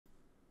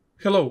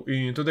Hello,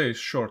 in today's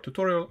short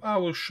tutorial I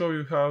will show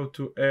you how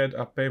to add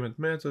a payment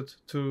method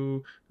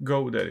to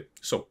GoDaddy.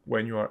 So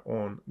when you are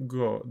on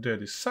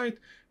GoDaddy's site,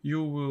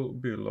 you will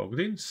be logged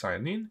in,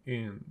 sign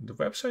in the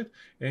website,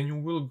 and you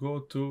will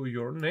go to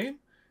your name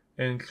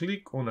and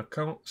click on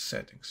account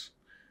settings.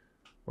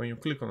 When you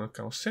click on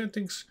account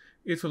settings,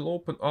 it will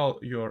open all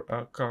your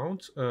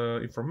account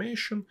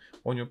information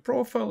on your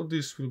profile.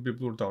 This will be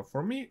blurred out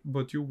for me,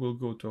 but you will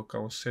go to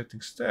account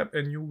settings tab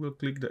and you will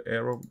click the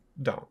arrow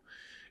down.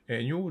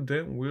 And you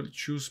then will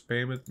choose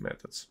payment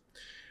methods.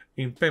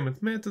 In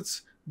payment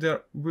methods,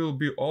 there will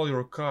be all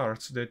your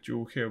cards that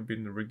you have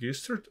been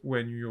registered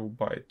when you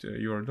buy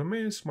your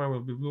domains. Mine will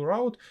be blurred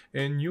out,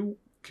 and you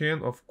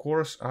can of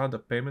course add a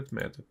payment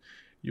method.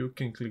 You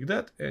can click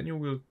that, and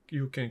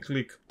you can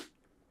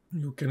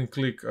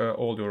click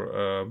all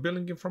your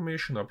billing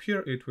information up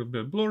here. It will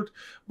be blurred,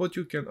 but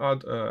you can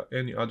add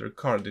any other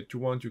card that you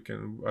want. You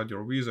can add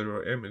your Visa,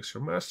 your Amex,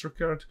 your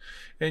MasterCard,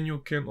 and you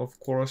can of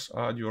course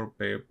add your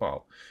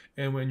PayPal.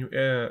 And when you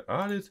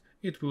add it,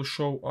 it will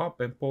show up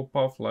and pop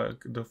up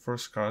like the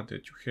first card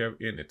that you have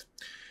in it.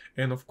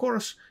 And of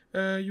course,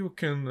 you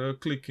can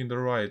click in the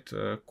right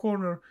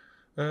corner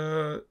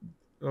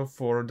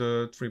for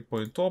the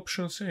 3-point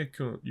options, and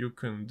you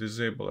can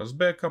disable as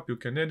backup, you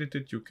can edit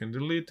it, you can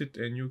delete it,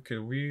 and you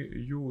can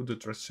view the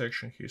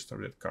transaction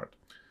history of that card.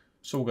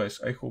 So guys,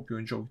 I hope you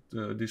enjoyed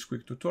this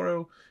quick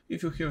tutorial.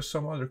 If you have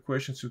some other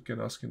questions, you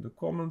can ask in the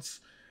comments,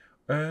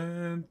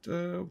 and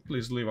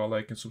please leave a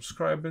like and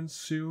subscribe, and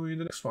see you in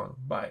the next one.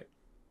 Bye.